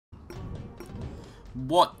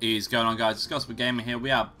What is going on, guys? It's Gospel Gamer here.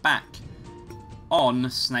 We are back on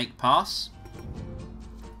Snake Pass.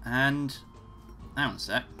 And hang on a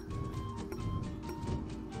sec.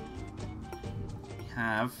 We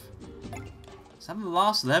have... Is that the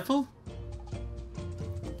last level?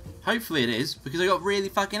 Hopefully it is, because I got really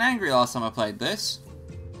fucking angry last time I played this.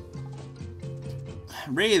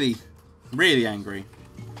 Really angry.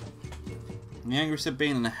 And the angriest I've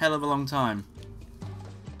been in a hell of a long time.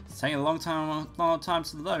 It's taking a long time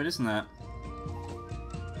to load, isn't it?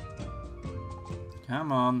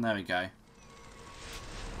 Come on, there we go.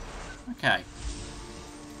 Okay.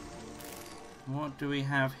 What do we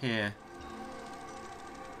have here?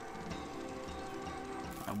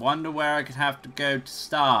 I wonder where I could have to go to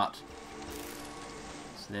start.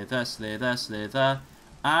 Slither, slither, slither.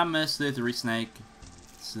 I'm a slithery snake.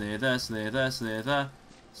 Slither, slither, slither.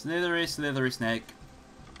 Slithery, slithery snake.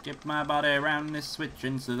 Get my body around this switch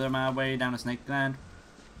and slither my way down a snake land.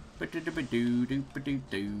 Let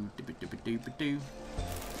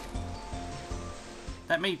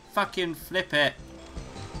me fucking flip it.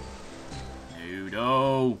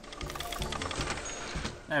 No.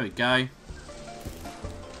 There we go.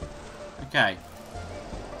 Okay.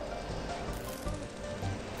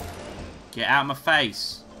 Get out of my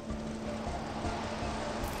face.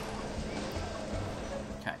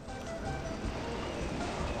 Okay.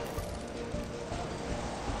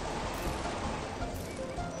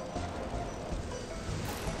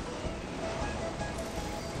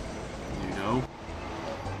 Noodle.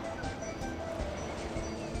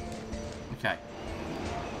 Okay.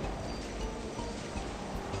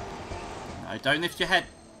 No, don't lift your head.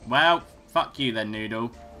 Well, fuck you then,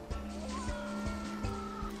 Noodle.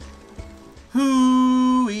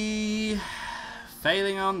 Hooey!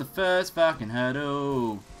 Failing on the first fucking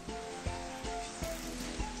hurdle.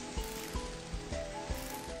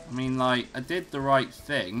 I mean, like, I did the right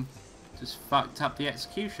thing. Just fucked up the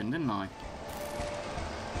execution, didn't I?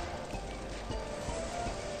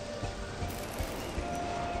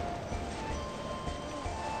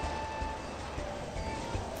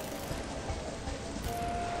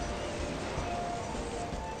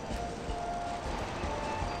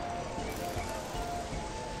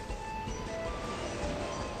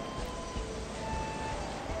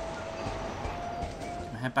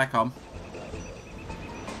 Head back on.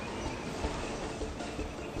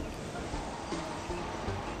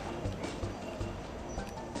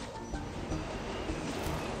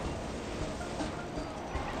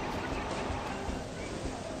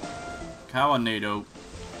 Come on, Noodle.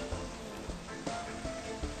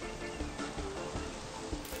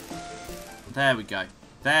 There we go.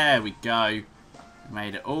 There we go.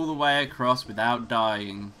 Made it all the way across without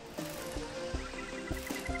dying.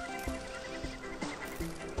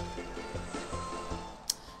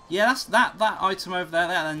 Yeah, that's that item over there.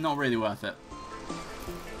 They're not really worth it.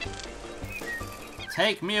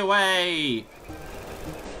 Take me away.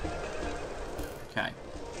 Okay.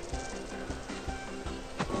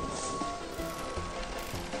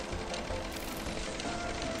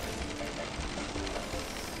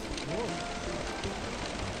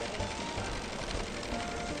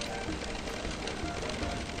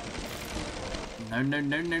 No, no,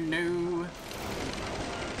 no, no, no.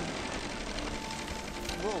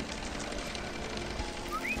 Whoa.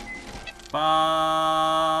 Bye.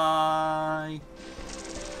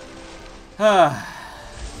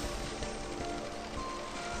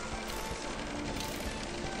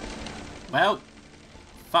 Well,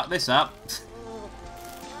 fuck this up.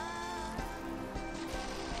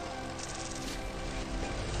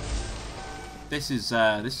 This is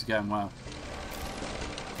going well.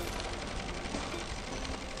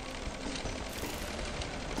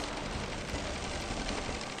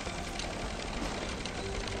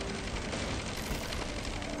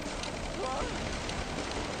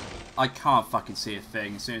 I can't fucking see a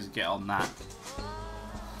thing as soon as I get on that.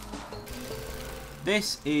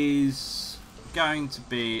 This is going to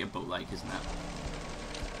be a bull lake, isn't it?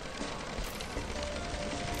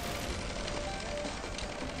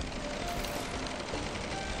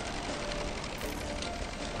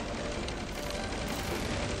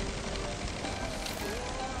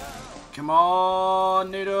 Come on,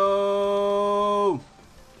 Noodle!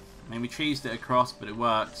 I mean, we cheesed it across, but it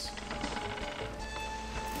works.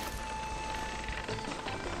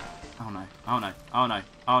 Oh no, oh no, oh no,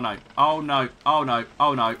 oh no, oh no, oh no,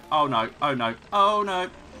 oh no, oh no, oh no.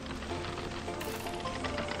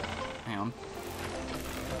 Hang on.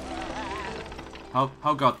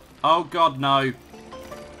 Oh god. Oh god, no.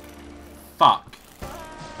 Fuck.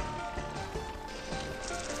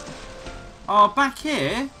 Oh, back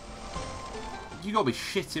here? You gotta be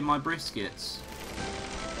shitting my briskets.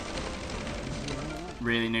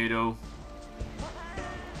 Really, Noodle?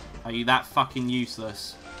 Are you that fucking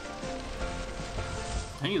useless?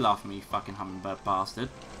 Don't you laugh at me, you fucking hummingbird bastard.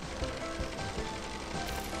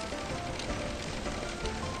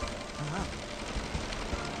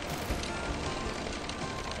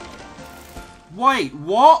 Wait,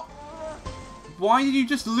 what? Why did you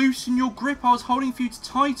just loosen your grip? I was holding for you to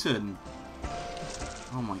tighten.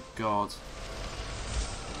 Oh my god.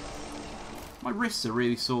 My wrists are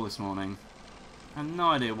really sore this morning. I have no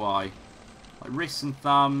idea why. Like wrists and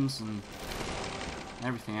thumbs and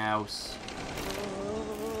everything else.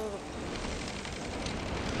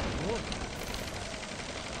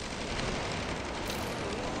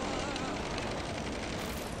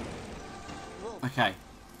 Okay.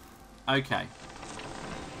 Okay.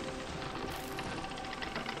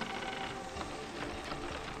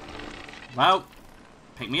 Well,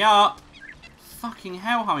 pick me up. Fucking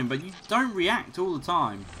hell, Hummingbird, you don't react all the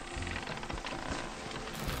time.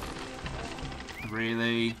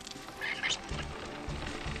 Really?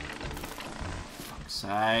 Fuck's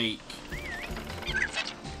sake.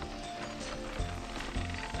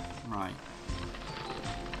 Right.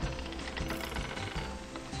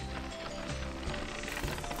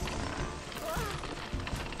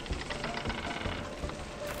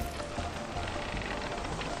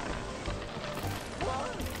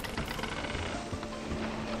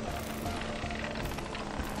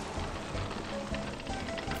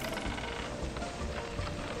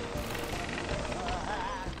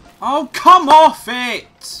 Oh, come off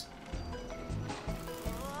it!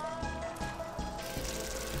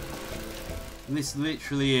 This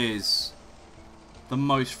literally is the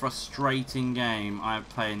most frustrating game I've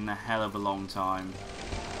played in a hell of a long time.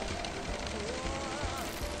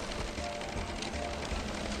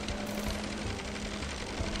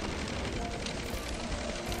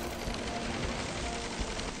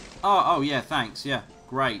 Oh yeah, thanks, yeah,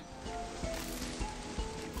 great.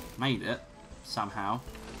 Made it, somehow.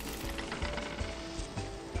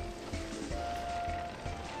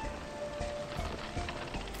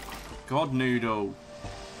 God, Noodle.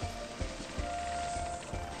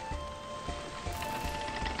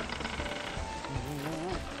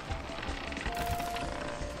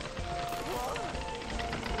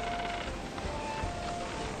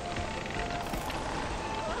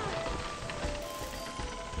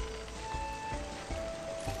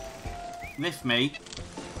 Lift me.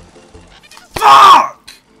 Fuck!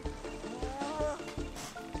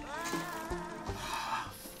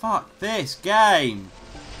 Fuck this game.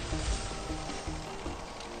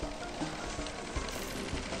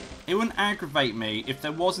 It wouldn't aggravate me if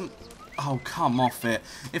there wasn't... Oh, come off it.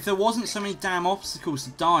 If there wasn't so many damn obstacles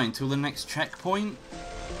to die until the next checkpoint.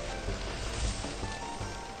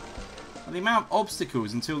 The amount of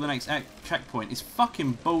obstacles until the next checkpoint is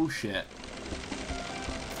fucking bullshit.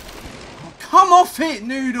 Oh, come off it,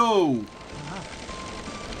 Noodle!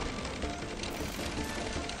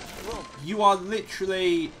 You are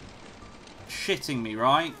literally shitting me,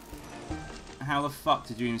 right? How the fuck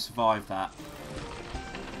did you even survive that?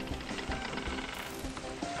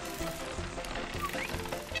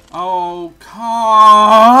 Oh,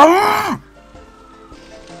 come!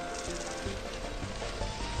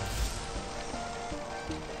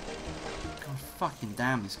 God fucking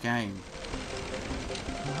damn this game.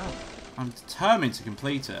 I'm determined to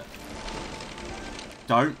complete it.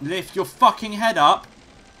 Don't lift your fucking head up.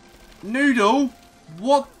 Noodle,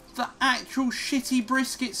 what the actual shitty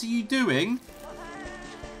briskets are you doing?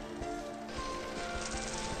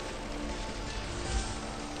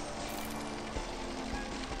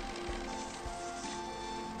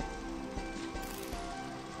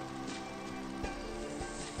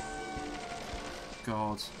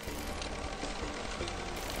 God.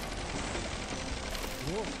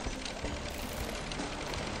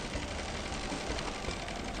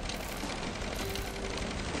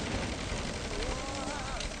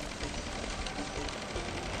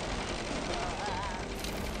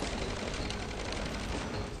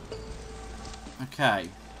 Okay.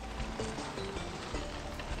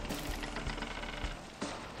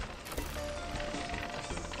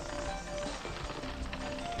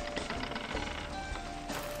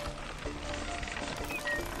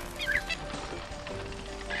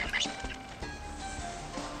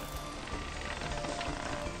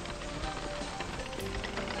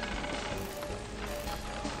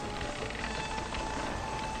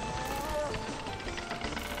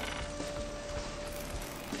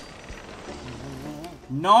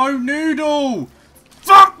 No, Noodle!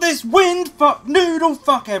 Fuck this wind! Fuck Noodle!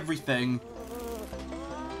 Fuck everything!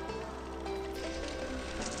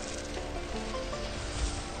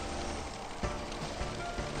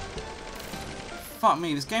 fuck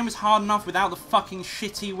me, this game was hard enough without the fucking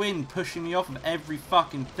shitty wind pushing me off of every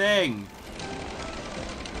fucking thing.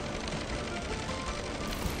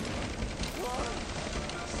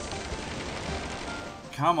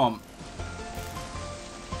 Come on.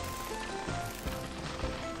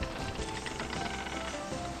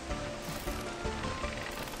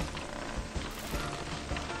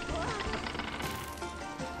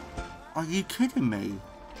 Are you kidding me?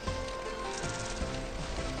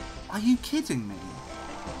 Are you kidding me?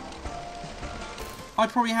 I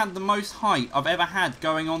probably had the most height I've ever had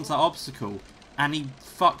going onto that obstacle, and he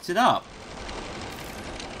fucked it up.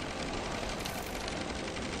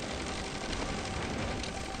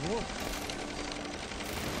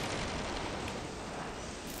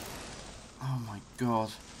 Oh my god.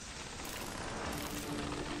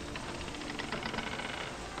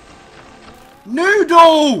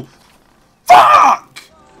 Noodle! Fuck!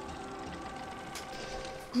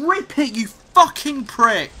 Grip it, you fucking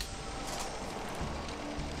prick!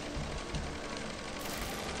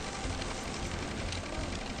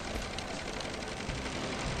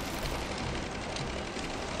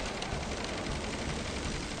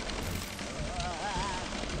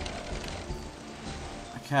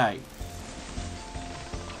 Okay.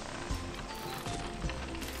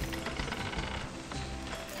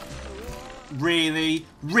 Really?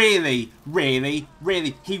 Really? Really?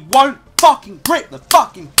 Really? He won't fucking grip the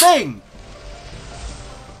fucking thing!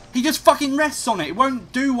 He just fucking rests on it. It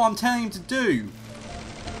won't do what I'm telling him to do.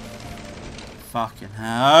 Fucking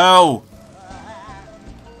hell.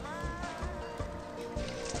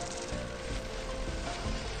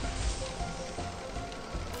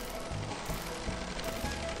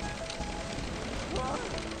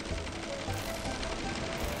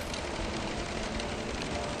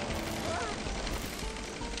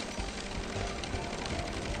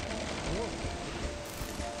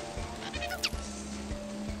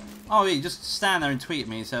 Oh, yeah, just stand there and tweet at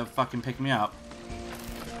me instead of fucking picking me up.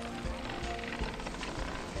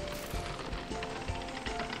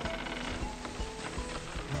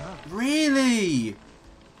 Really?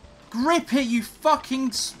 Grip it, you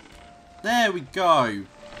fucking... There we go.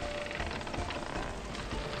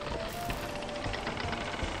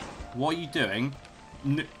 What are you doing?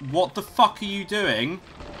 What the fuck are you doing?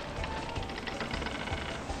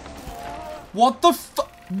 What the fu-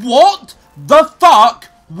 What the fuck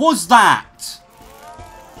was that?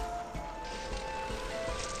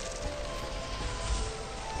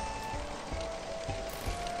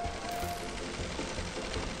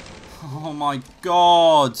 Oh my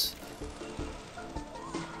god.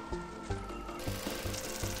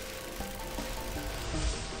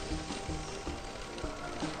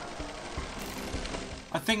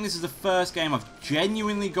 I think this is the first game I've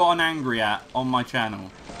genuinely gotten angry at on my channel.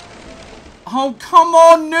 Oh, come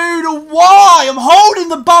on, Noodle, why? I'm holding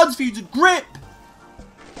the buds for you to grip.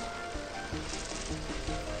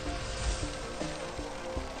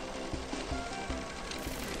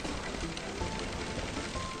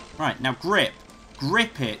 Right, now grip.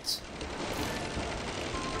 Grip it.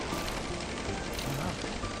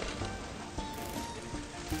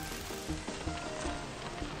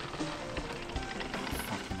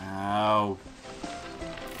 Fucking hell.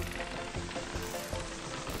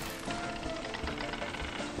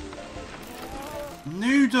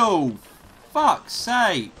 Noodle! Fuck's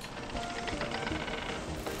sake!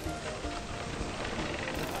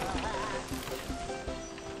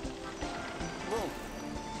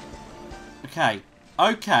 Okay.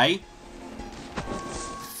 Okay.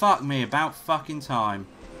 Fuck me, about fucking time.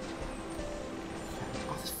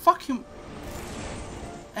 Oh, this fucking...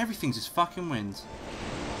 Everything's just fucking wind.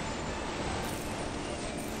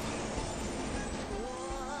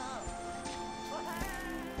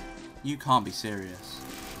 You can't be serious.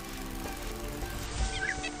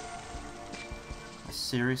 That's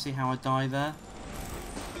seriously how I die there?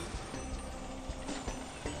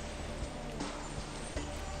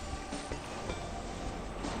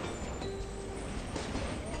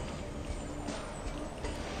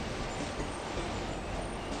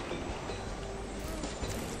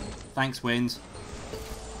 Thanks, wind.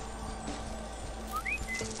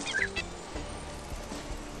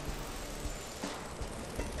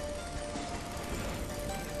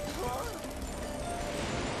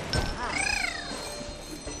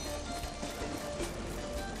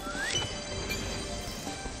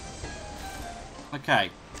 Okay.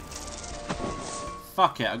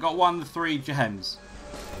 Fuck it, I got one of the 3 gems.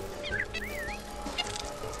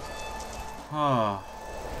 Oh.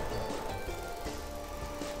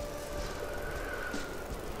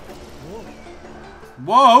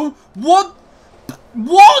 Whoa! What?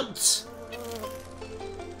 What?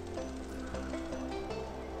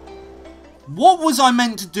 What was I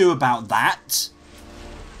meant to do about that?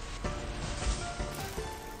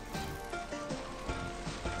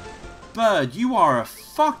 Bird, you are a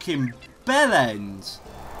fucking bellend.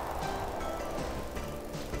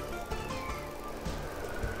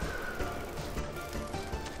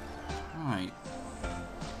 Right.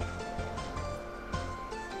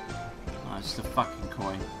 Oh, it's just a fucking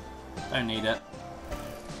coin. Don't need it.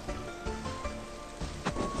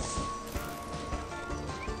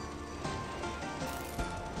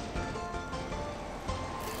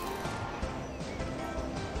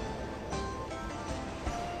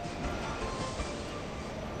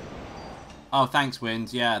 Oh, thanks,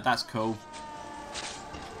 Wind. Yeah, that's cool.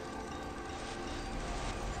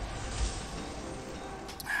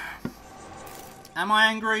 Am I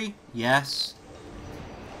angry? Yes.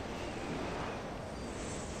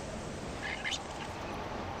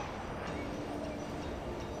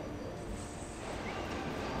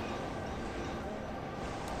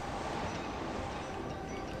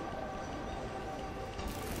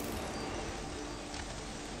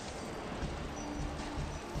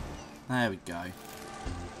 There we go.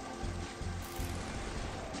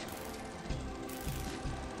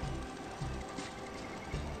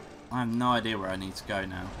 I have no idea where I need to go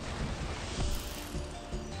now.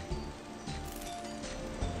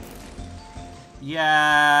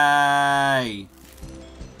 Yay!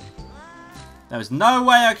 There was no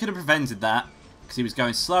way I could have prevented that, because he was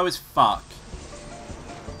going slow as fuck.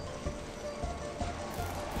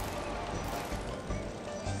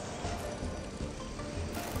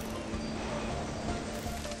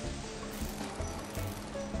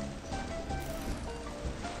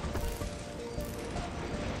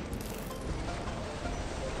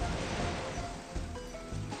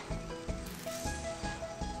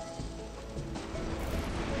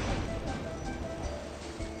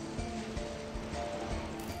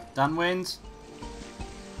 Done, Wind?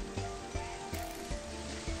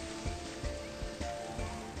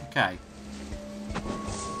 Okay.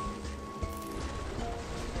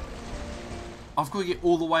 I've got to get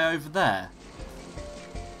all the way over there.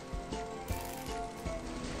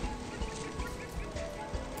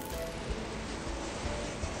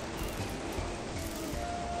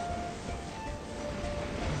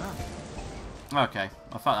 Okay,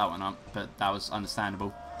 I fucked that one up, but that was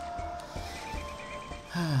understandable.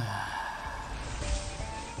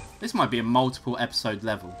 This might be a multiple episode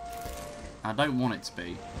level. I don't want it to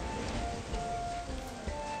be.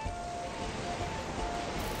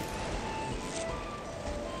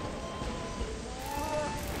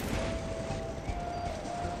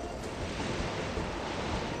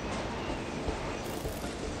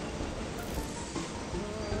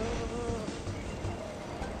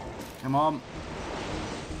 Come on.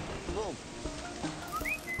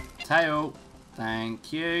 Tail.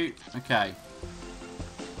 Thank you. Okay.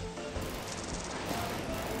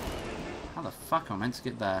 How the fuck am I meant to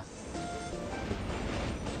get there?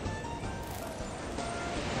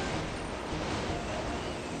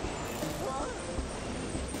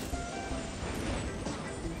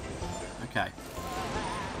 Okay.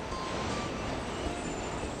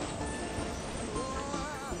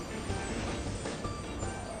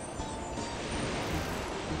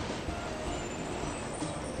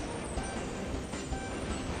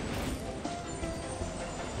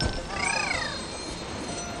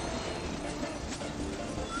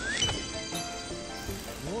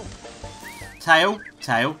 Tail,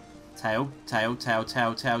 tail, tail, tail, tail,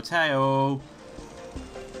 tail, tail, tail.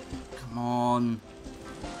 Come on.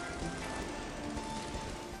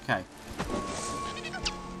 Okay.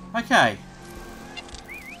 Okay.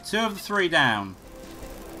 2 of the 3 down.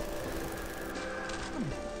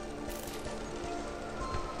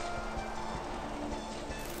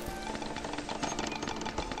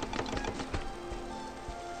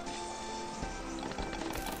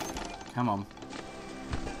 Come on.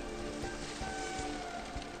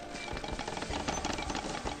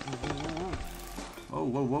 Whoa,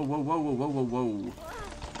 whoa, whoa, whoa, whoa, whoa, whoa, whoa, whoa.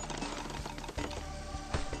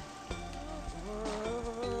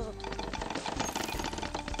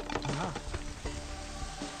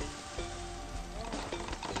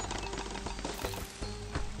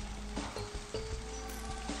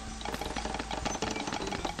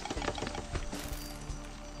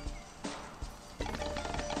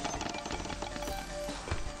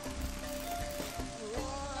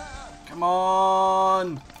 Come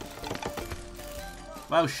on!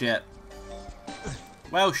 Well, shit.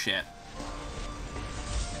 Well, shit.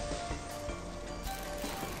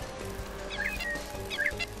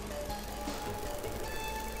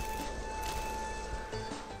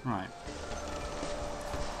 Right.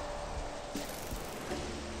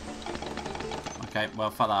 Okay,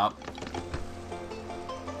 well, fuck that up.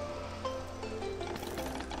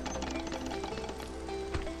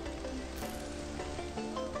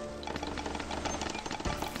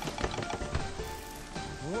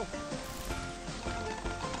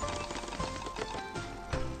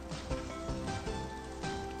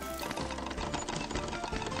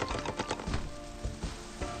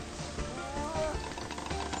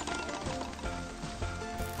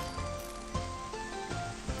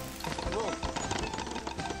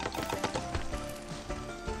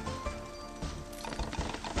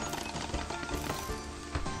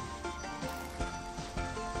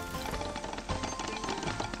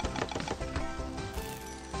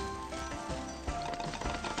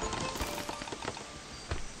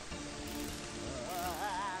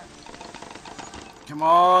 Come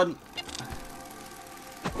on.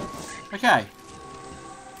 Okay.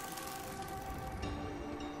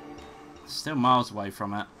 Still miles away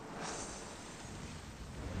from it.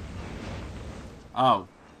 Oh.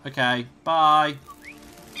 Okay. Bye.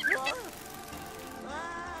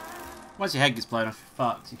 Once your head gets blown off, you're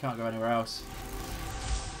fucked. You can't go anywhere else.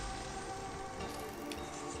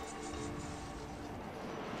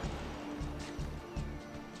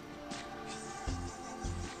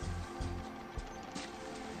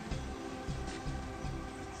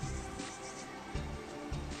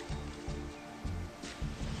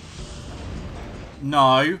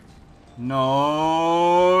 No.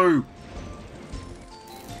 No.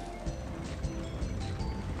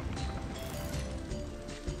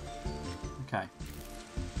 Okay.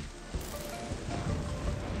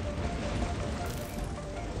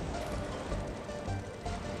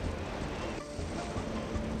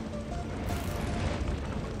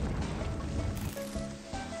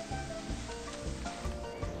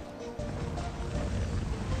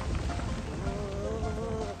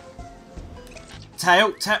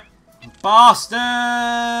 Tail, bastard!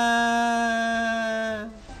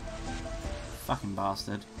 Fucking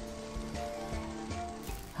bastard.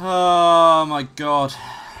 Oh my god.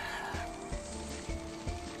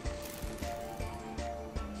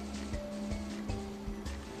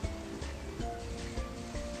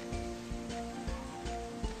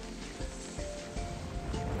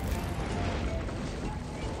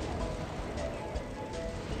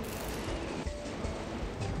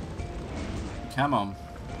 Come on.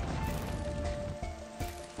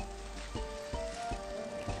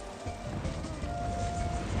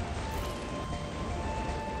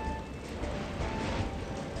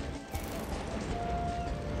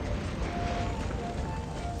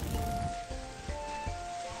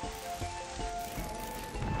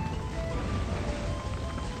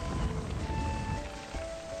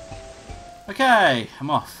 Okay, I'm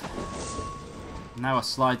off. Now I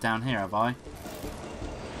slide down here, have I?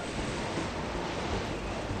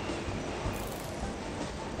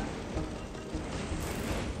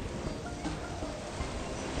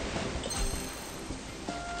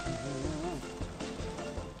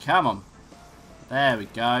 Come on. There we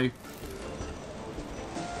go.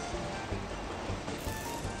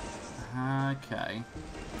 Okay.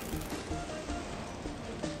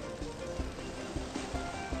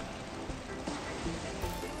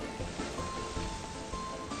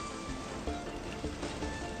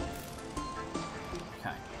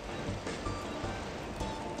 Okay.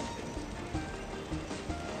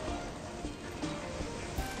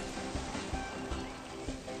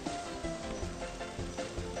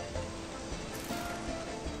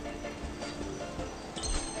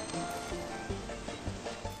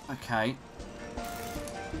 Okay.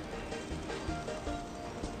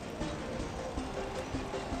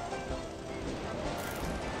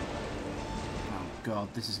 Oh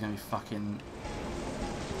god, this is gonna be fucking...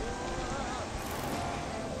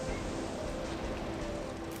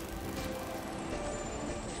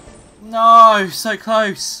 No! So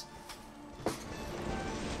close!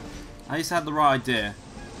 At least I had the right idea.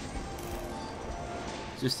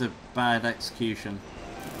 Just a bad execution.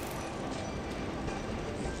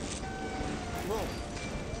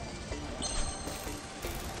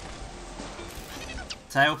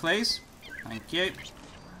 Tail, please. Thank you.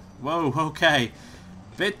 Whoa, okay.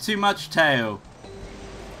 Bit too much tail.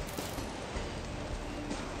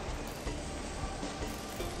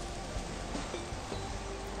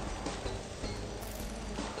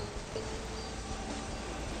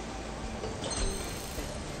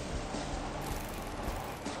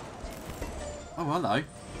 Oh, hello.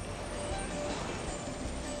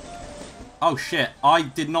 Oh, shit. I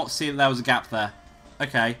did not see that there was a gap there.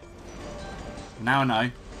 Okay. Now I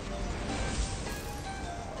know.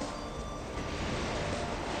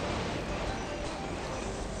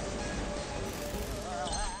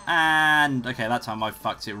 And, okay, that time I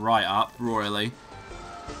fucked it right up, royally.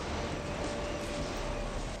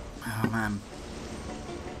 Oh, man.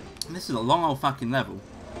 This is a long old fucking level.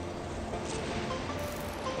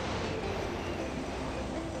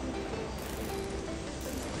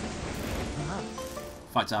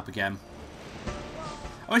 Fucked it up again.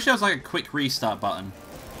 I wish there was like a quick restart button.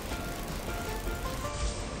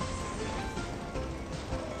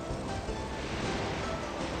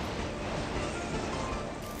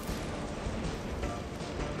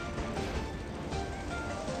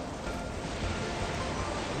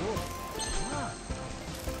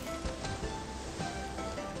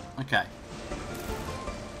 Okay.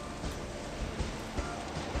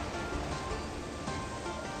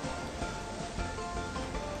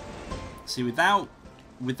 See, without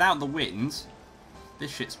the wind,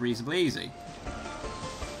 this shit's reasonably easy.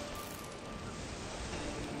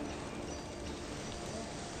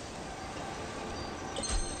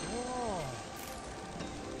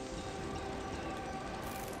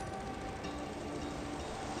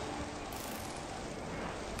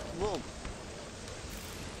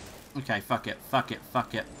 Okay, fuck it, fuck it,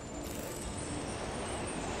 fuck it.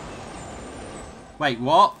 Wait,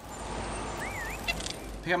 what?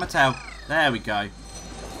 Pick up my tail. There we go.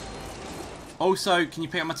 Also, can you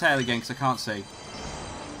pick up my tail again, because I can't see.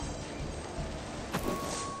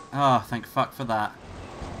 Oh, thank fuck for that.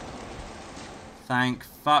 Thank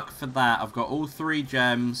fuck for that. I've got all 3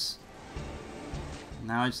 gems.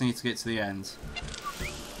 Now I just need to get to the end.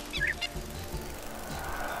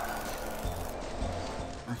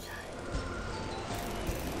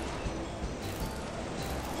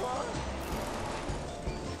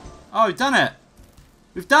 Oh, we've done it!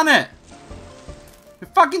 We've done it! We've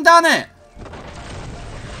fucking done it!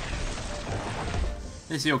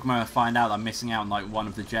 This is the awkward moment I find out that I'm missing out on like one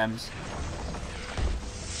of the gems.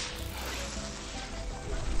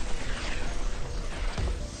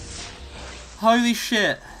 Holy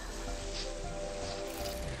shit!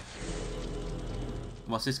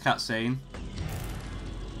 What's this cutscene?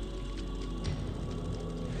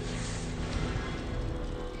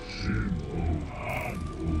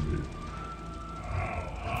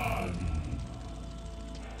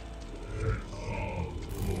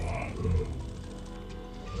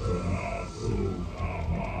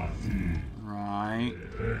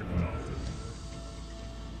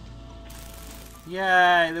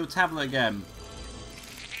 Yay, little tablet again.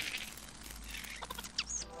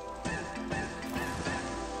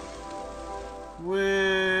 Woo!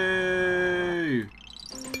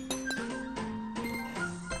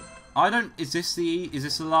 I don't. Is this the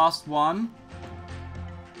last one?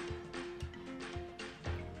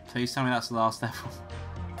 Please tell me that's the last level.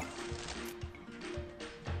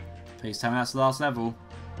 Please tell me that's the last level.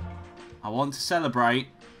 I want to celebrate.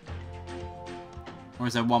 Or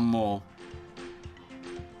is there one more?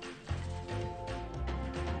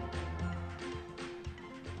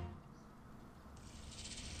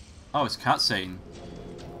 Oh, it's a cutscene.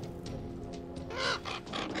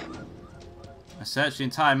 I searched the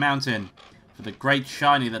entire mountain for the great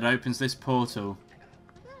shiny that opens this portal.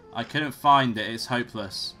 I couldn't find it. It's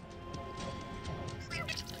hopeless.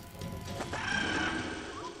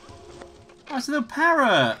 Oh, it's a little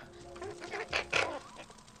parrot.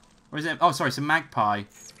 Or is it? Oh, sorry, it's a magpie.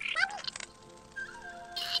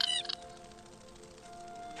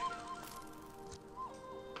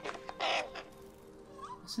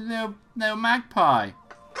 It's a little magpie.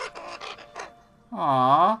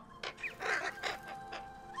 Aww.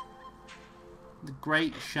 The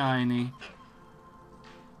great shiny.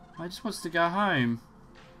 I just wants to go home.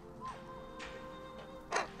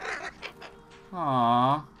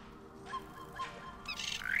 Aww.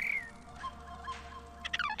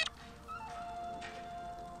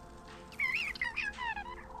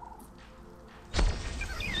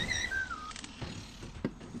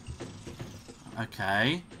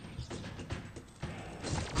 Okay.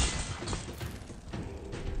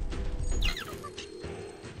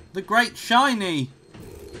 The great shiny.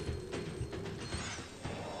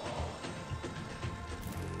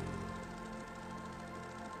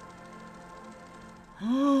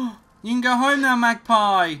 You can go home now,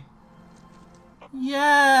 magpie.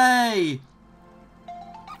 Yay!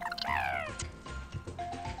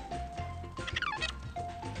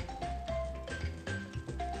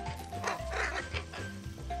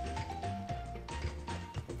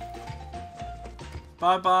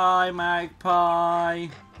 Bye-bye, magpie.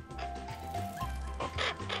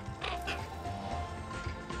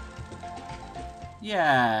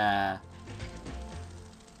 Yeah.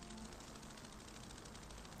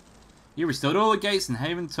 You restored all the gates in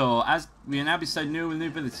Haven Tor. As we are now bestowed new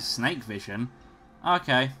ability, Snake Vision.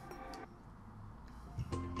 Okay.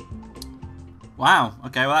 Wow.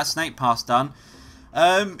 Okay, well, that snake pass done.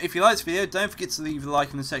 If you liked this video, don't forget to leave a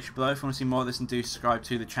like in the section below if you want to see more of this, and do subscribe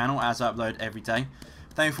to the channel as I upload every day.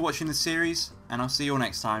 Thank you for watching this series, and I'll see you all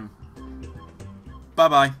next time.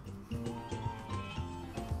 Bye-bye.